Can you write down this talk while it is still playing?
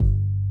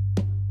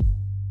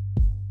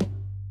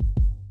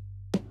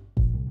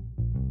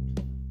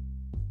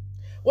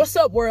What's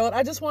up, world?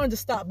 I just wanted to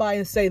stop by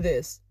and say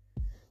this.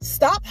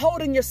 Stop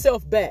holding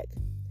yourself back.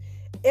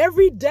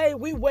 Every day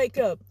we wake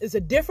up is a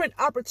different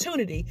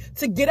opportunity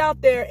to get out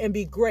there and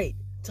be great,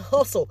 to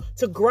hustle,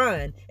 to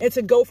grind, and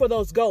to go for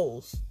those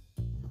goals.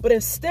 But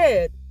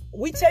instead,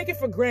 we take it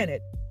for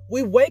granted.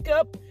 We wake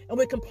up and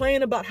we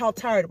complain about how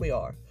tired we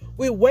are.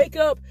 We wake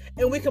up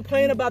and we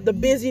complain about the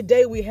busy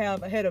day we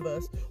have ahead of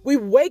us. We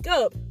wake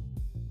up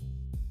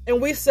and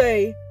we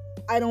say,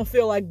 I don't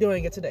feel like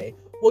doing it today.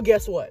 Well,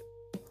 guess what?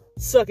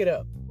 Suck it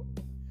up.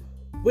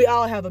 We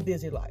all have a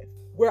busy life.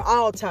 We're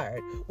all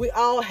tired. We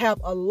all have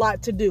a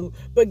lot to do.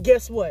 But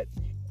guess what?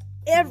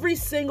 Every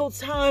single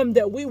time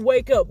that we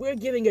wake up, we're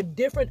giving a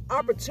different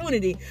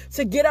opportunity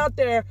to get out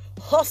there,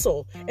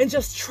 hustle, and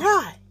just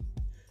try.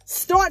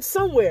 Start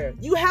somewhere.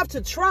 You have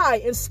to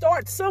try and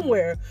start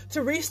somewhere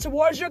to reach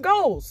towards your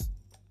goals.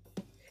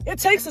 It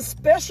takes a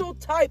special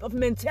type of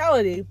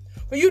mentality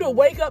for you to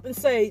wake up and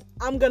say,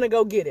 I'm going to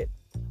go get it.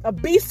 A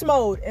beast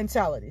mode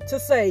mentality to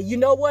say, you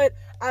know what?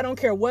 I don't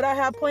care what I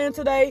have planned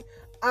today.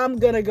 I'm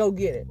going to go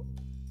get it.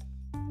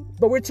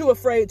 But we're too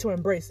afraid to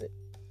embrace it.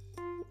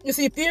 You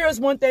see, fear is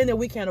one thing that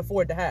we can't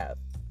afford to have.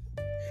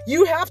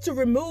 You have to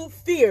remove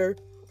fear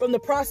from the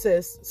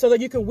process so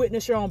that you can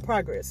witness your own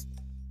progress.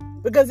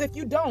 Because if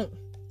you don't,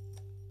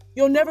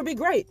 you'll never be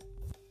great.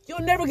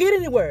 You'll never get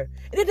anywhere.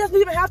 And it doesn't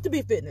even have to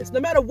be fitness. No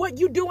matter what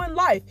you do in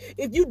life,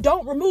 if you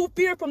don't remove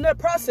fear from that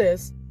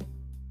process,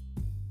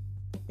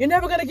 you're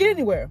never going to get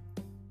anywhere.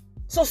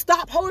 So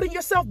stop holding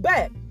yourself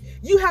back.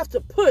 You have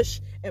to push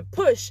and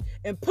push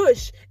and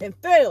push and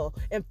fail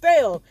and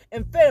fail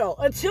and fail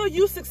until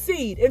you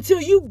succeed,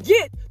 until you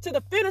get to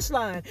the finish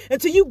line,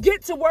 until you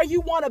get to where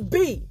you want to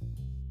be.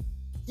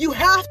 You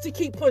have to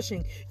keep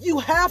pushing. You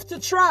have to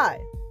try.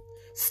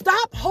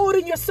 Stop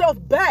holding yourself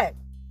back.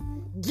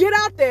 Get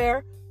out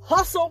there,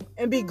 hustle,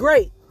 and be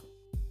great.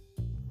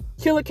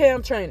 Killer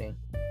Cam Training.